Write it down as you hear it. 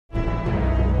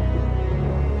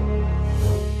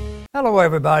Hello,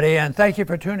 everybody, and thank you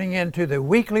for tuning in to the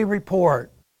weekly report.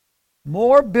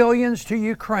 More billions to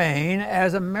Ukraine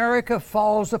as America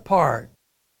falls apart.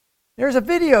 There's a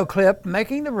video clip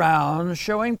making the rounds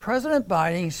showing President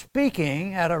Biden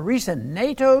speaking at a recent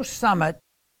NATO summit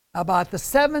about the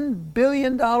 $7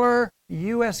 billion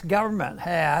U.S. government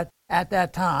had, at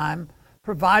that time,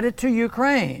 provided to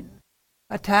Ukraine.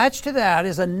 Attached to that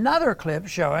is another clip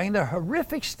showing the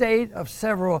horrific state of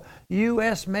several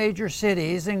U.S. major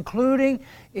cities, including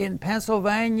in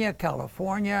Pennsylvania,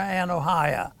 California, and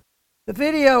Ohio. The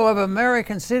video of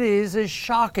American cities is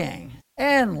shocking.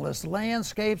 Endless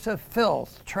landscapes of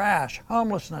filth, trash,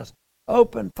 homelessness,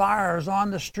 open fires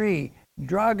on the street,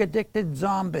 drug-addicted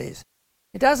zombies.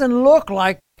 It doesn't look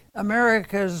like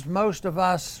America's most of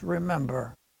us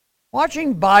remember.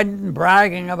 Watching Biden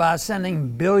bragging about sending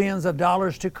billions of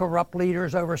dollars to corrupt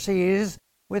leaders overseas,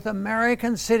 with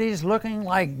American cities looking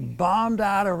like bombed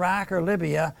out Iraq or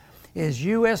Libya, is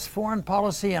U.S. foreign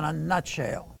policy in a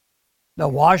nutshell. The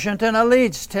Washington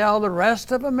elites tell the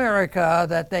rest of America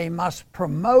that they must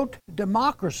promote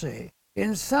democracy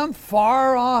in some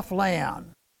far-off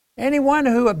land. Anyone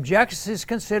who objects is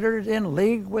considered in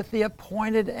league with the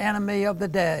appointed enemy of the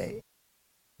day.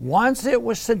 Once it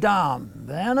was Saddam,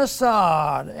 then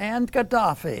Assad and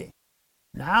Gaddafi.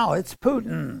 Now it's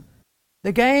Putin.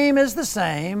 The game is the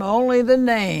same, only the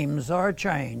names are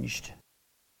changed.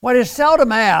 What is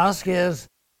seldom asked is,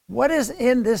 what is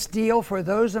in this deal for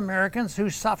those Americans who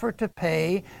suffer to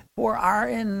pay for our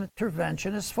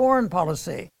interventionist foreign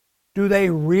policy? Do they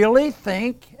really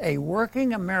think a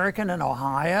working American in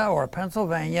Ohio or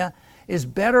Pennsylvania is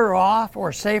better off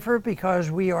or safer because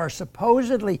we are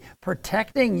supposedly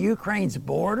protecting Ukraine's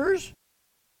borders?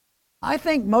 I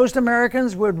think most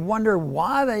Americans would wonder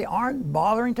why they aren't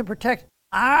bothering to protect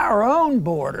our own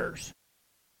borders.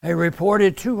 A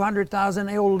reported 200,000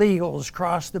 illegals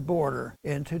crossed the border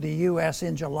into the U.S.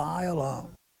 in July alone.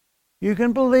 You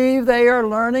can believe they are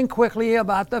learning quickly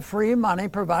about the free money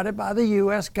provided by the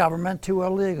U.S. government to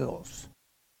illegals.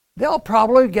 They'll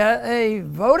probably get a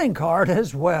voting card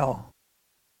as well.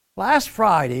 Last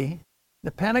Friday,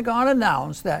 the Pentagon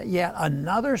announced that yet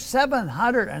another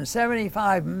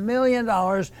 $775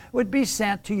 million would be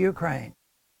sent to Ukraine.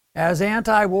 As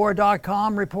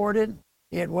Antiwar.com reported,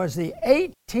 it was the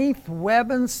 18th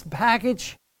weapons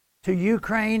package to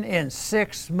Ukraine in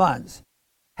 6 months.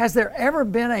 Has there ever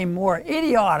been a more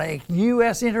idiotic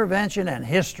U.S. intervention in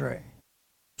history?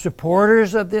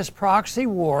 Supporters of this proxy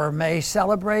war may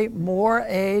celebrate more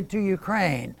aid to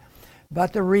Ukraine,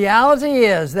 but the reality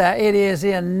is that it is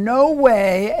in no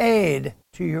way aid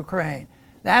to Ukraine.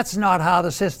 That's not how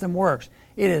the system works.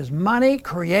 It is money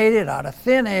created out of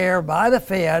thin air by the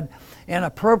Fed and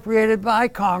appropriated by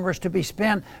Congress to be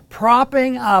spent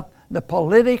propping up the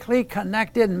politically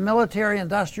connected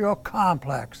military-industrial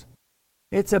complex.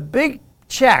 It's a big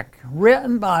check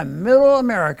written by middle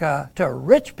America to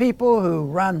rich people who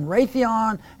run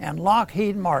Raytheon and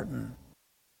Lockheed Martin.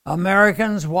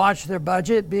 Americans watch their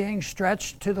budget being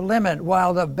stretched to the limit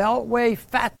while the Beltway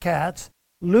fat cats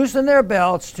loosen their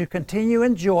belts to continue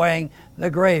enjoying the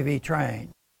gravy train.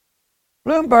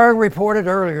 Bloomberg reported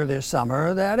earlier this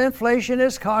summer that inflation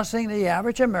is costing the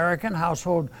average American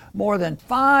household more than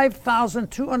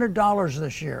 $5,200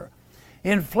 this year.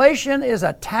 Inflation is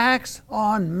a tax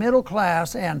on middle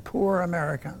class and poor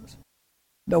Americans.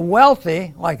 The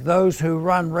wealthy, like those who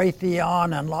run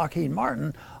Raytheon and Lockheed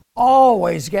Martin,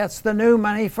 always gets the new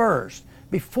money first,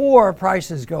 before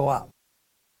prices go up.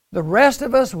 The rest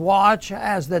of us watch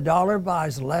as the dollar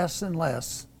buys less and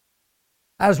less.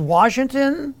 As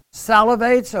Washington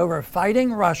salivates over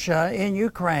fighting Russia in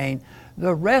Ukraine,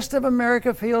 the rest of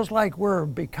America feels like we're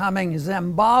becoming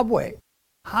Zimbabwe.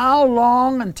 How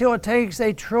long until it takes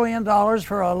 $1 trillion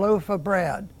for a loaf of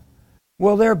bread?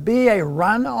 Will there be a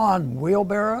run on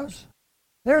wheelbarrows?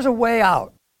 There's a way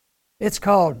out. It's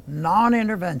called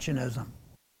non-interventionism.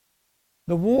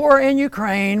 The war in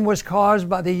Ukraine was caused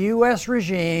by the U.S.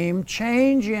 regime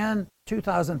change in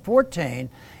 2014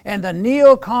 and the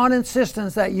neocon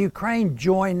insistence that Ukraine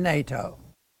join NATO.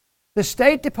 The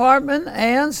State Department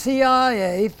and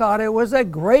CIA thought it was a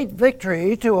great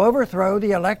victory to overthrow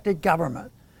the elected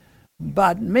government.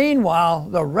 But meanwhile,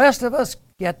 the rest of us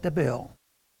get the bill.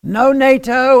 No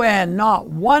NATO and not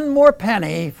one more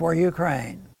penny for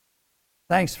Ukraine.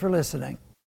 Thanks for listening.